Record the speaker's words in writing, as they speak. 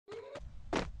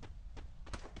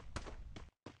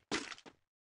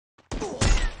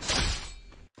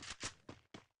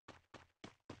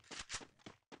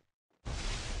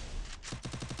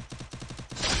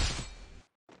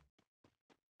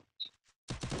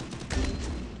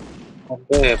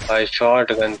अबे भाई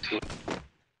short gun थी।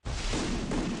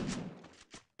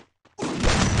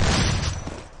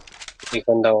 एक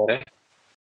बंदा और है।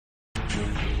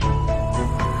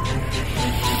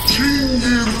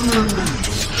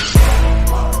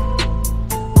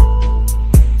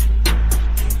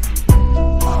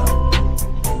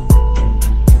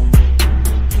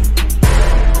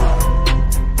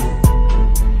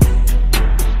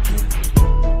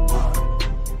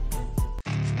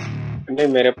 नहीं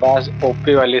मेरे पास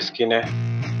ओपी वाली स्किन है।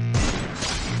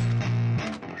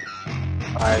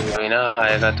 आएगा ना,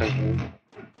 आएगा तो ही।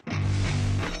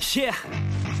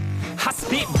 I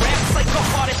spit raps like a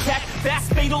heart attack, fast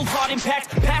fatal heart impact,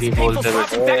 past painful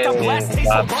front impact, I'm blast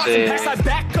taste of bars impacts, I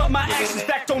back up my actions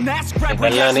back, don't ask, grab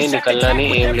reactions, check attack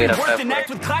with every word and act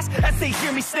with class as they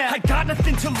hear me snap, I got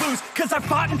nothing to lose, cause I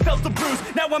fought and felt the bruise,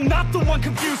 now I'm not the one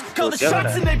confused, call the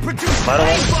shots and they produce, I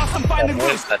ain't lost, I'm finding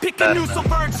loose, pick a new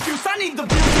silver excuse, I need the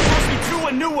views to force me to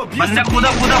a new abuse,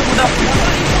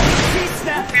 peace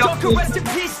now, don't go rest in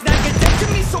peace now, you're dead to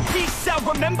me so peace out,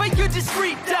 remember you're just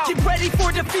freaked out, get ready for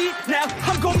defeat now,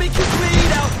 I'm gonna make you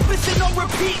bleed out, listen on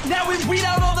repeat now and weed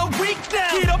out all the weak now,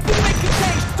 get up and make a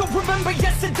change, don't remember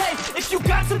yesterday, if you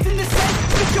got something to say,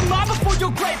 think your mind before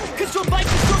your grave, cause your life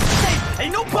is yours to save,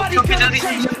 ain't nobody gonna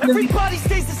change, everybody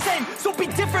stays the same, so be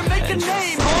different, make a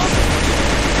name,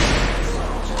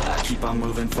 I keep on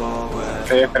moving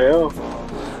forward,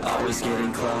 always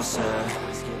getting closer,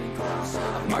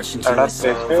 marching to the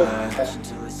silver,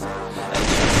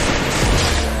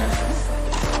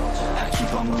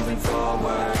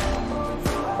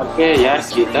 अबे यार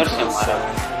किधर से मारा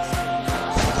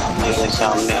मेरे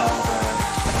सामने आ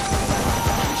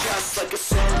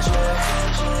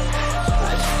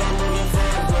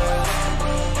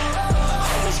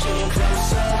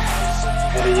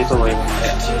अरे ये तो वही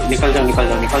निकल जाओ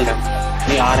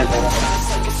नहीं आ रहे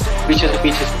पीछे से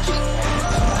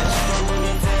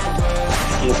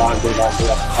ये भाग दो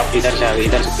अब इधर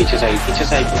से पीछे से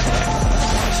आई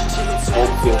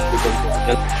okay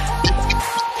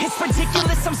It's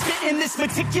ridiculous, I'm spitting this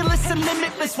meticulous and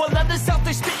limitless, while others out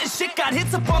there spitting shit got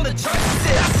hits up on the charts.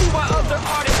 I see why other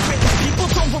artists quit. People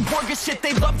don't reward good shit,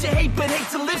 they love to hate but hate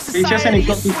to live. Society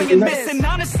is swing and miss, and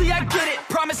honestly I get it.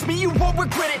 Promise me you won't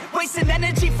regret it. Wasting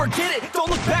energy, forget it. Don't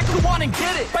look back, go on and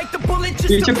get it. Bite the bullet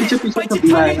just a bit. Bite your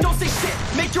tongue and don't say shit.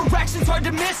 Make your actions hard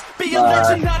to miss. Be a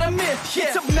legend, not a myth.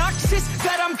 It's obnoxious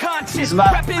that I'm conscious.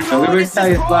 Rapping honest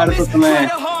is promise. Try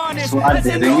to harness. As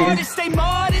an artist, stay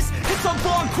modest. It's a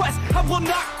long quest, I will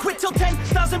not quit till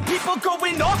 10,000 people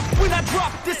going off when I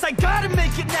drop this. I gotta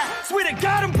make it now, swear to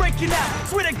God I'm breaking out,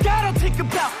 swear to God I'll take a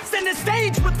bow, stand the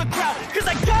stage with the crowd, cause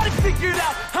I got it figured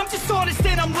out. I'm just honest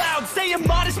and I'm loud, saying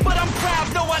modest but I'm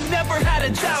proud, no I never had a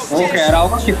doubt. Okay, Rao,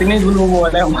 कितने लोग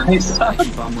बोले हमारे साथ?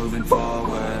 Keep on moving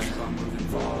forward,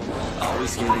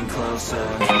 always getting closer.